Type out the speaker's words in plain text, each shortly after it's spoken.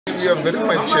we are very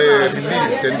much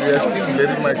relieved, and we are still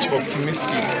very much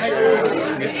optimistic.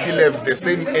 We still have the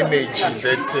same energy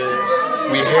that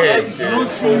we had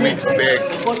 4 weeks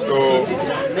back. So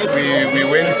we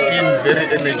went in very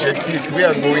energetic. We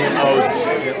are going out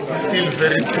still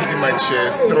pretty much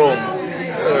strong.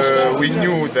 We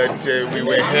knew that we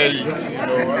were held,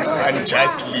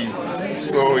 unjustly.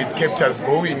 So it kept us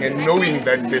going, and knowing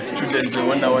that the students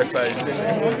were on our side,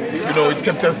 it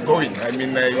kept us going. I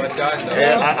mean,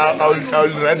 I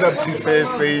would rather prefer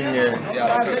saying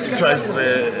it was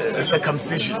a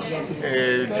circumcision.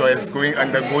 It was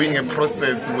undergoing a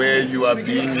process where you are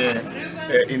being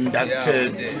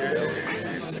inducted.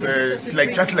 It's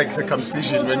just like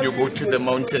circumcision when you go to the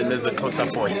mountain as a closer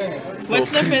point. So what's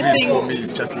the first thing for me?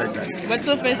 It's just like that. What's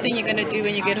the first thing you're gonna do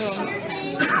when you get home?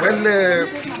 Well,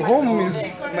 home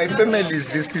is my family. Is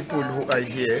these people who are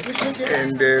here,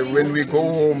 and when we go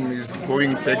home, is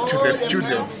going back to the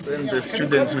students, and the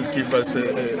students will give us a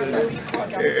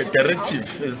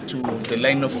directive as to the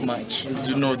line of march. As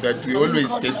you know, that we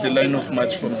always get the line of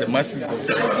march from the masses of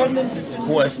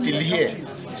who are still here.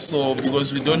 So,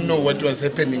 because we don't know what was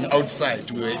happening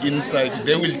outside, we were inside,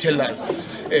 they will tell us.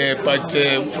 But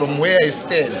from where I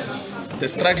stand, the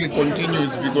struggle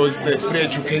continues because free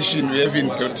education, we haven't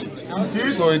got it.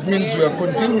 So it means we are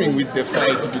continuing with the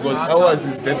fight because ours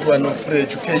is that one of free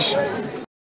education.